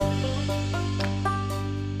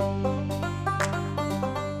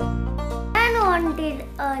wanted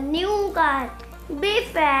a new car.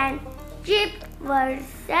 Biff and Chip were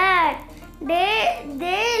sad.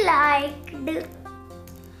 They liked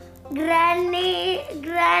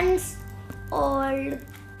Gran's old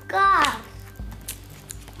car.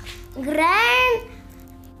 Gran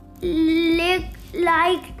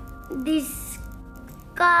liked this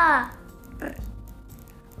car.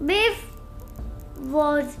 Biff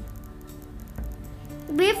was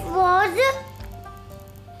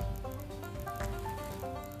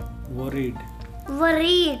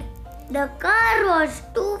Worried. The car was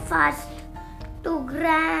too fast to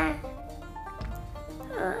Gran.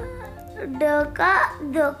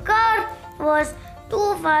 The car was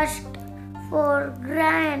too fast for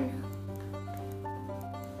Gran.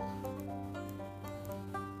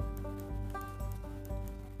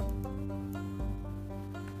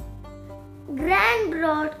 Gran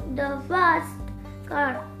brought the fast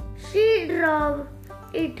car. She drove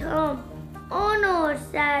it home. Oh no,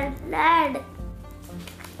 sad lad.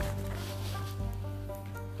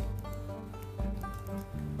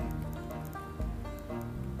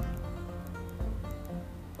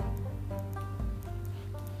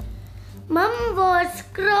 Mum was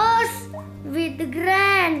cross with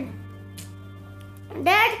Gran.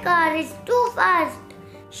 That car is too fast,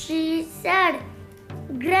 she said.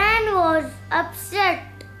 Gran was upset.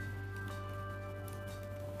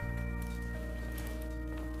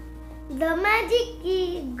 The magic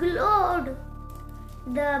key glowed.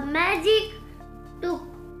 The magic took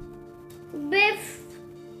Biff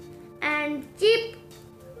and Chip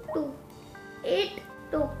to it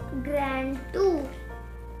took Gran too.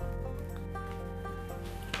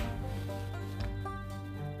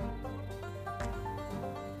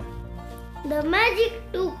 The magic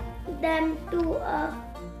took them to a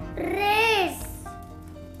race.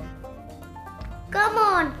 Come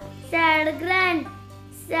on, said Gran.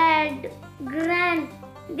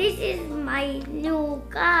 This is my new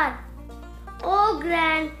car. Oh,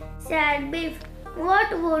 Gran, said Biff.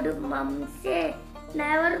 What would Mum say?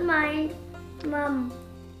 Never mind, Mum,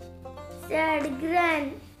 said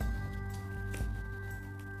Gran.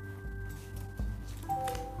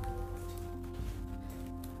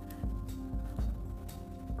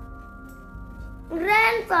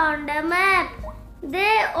 Gran found a map.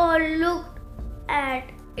 They all looked at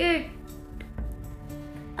it.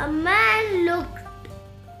 A man looked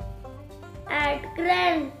at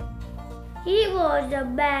Gran. He was a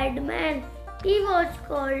bad man. He was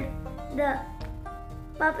called the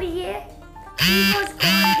Papiye. He was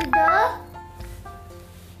called the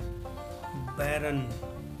Baron.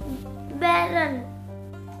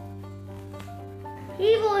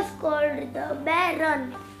 He was called the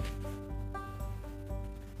Baron.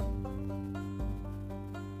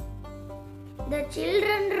 The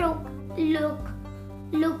children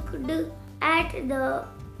looked at the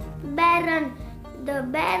Baron. The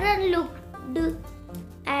Baron looked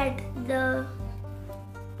at the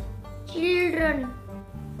children.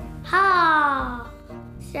 Ha!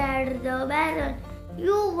 said the Baron.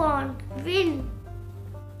 You won't win.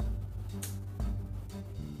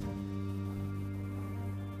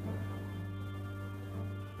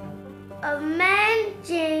 A man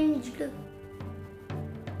changed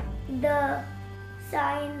the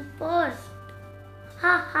signpost.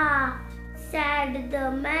 Ha ha, said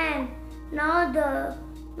the man. Now the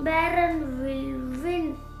Baron will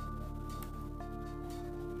win.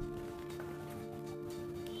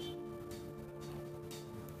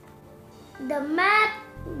 The map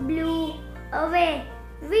blew away.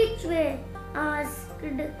 Which way? Asked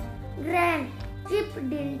Gran. Chip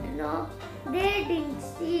didn't know. They didn't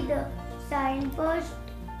see the signpost.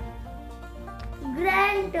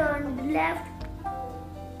 Gran turned left.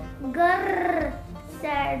 Grrr,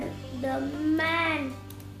 said the man.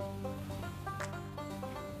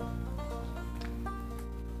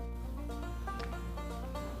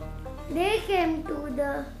 They came to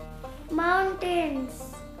the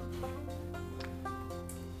mountains.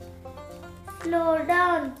 Slow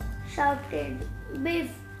down, shouted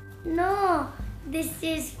Biff. No, this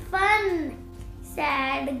is fun,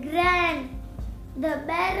 said Gran. The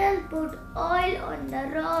Baron put oil on the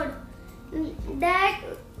road. That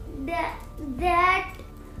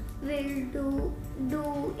will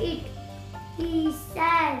do it, he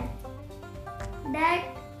said. That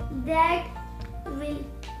will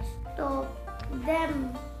stop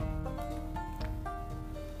them.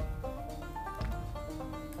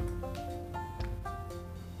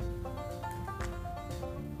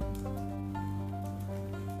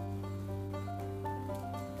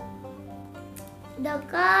 The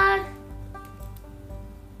car,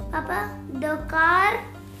 Papa, the car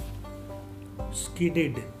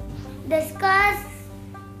Skidded. The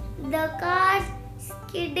car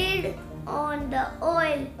skidded on the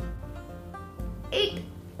oil. It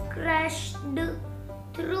crashed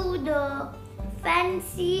through the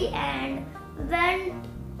fence and went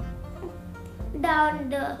down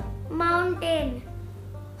the mountain.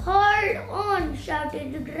 Hold on,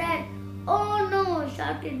 shouted Grant. Oh no,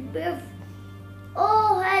 shouted Biff.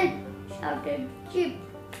 Oh help, shouted Chip.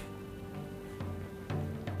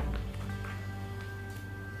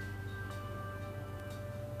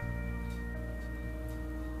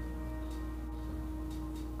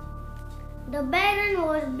 The Baron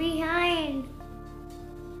was behind.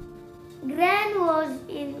 Gran was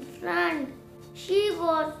in front. She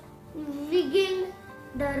was winning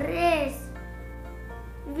the race.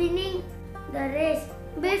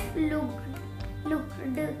 Biff looked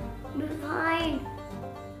behind.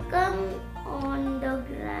 Come on,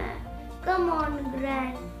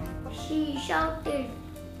 Gran, she shouted.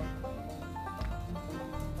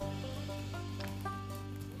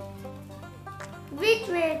 Which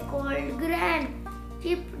way called Gran?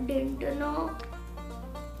 Chip didn't know.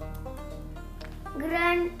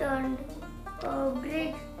 Gran turned a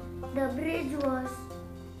bridge. The bridge was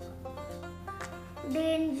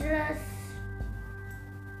dangerous.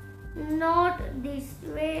 Not this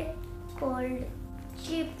way, called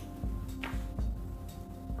Chip.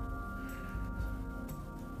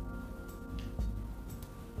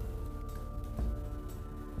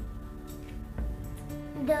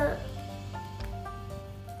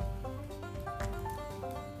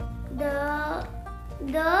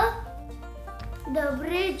 The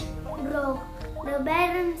bridge broke. The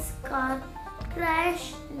Baron's car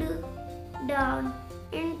crashed down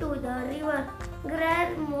into the river.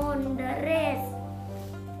 Gran won the race.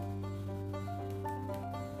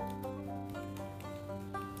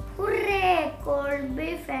 Hooray! Called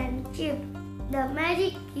Biff and Chip. The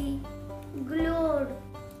magic key glowed.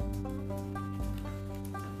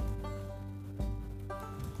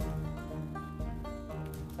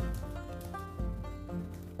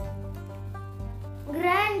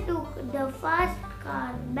 Gran took the fast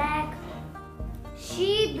car back.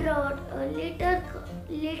 She brought a little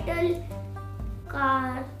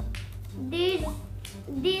car. This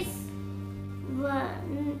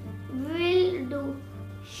one will do.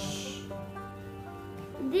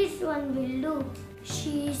 This one will do,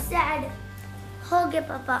 she said. Okay,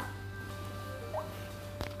 Papa.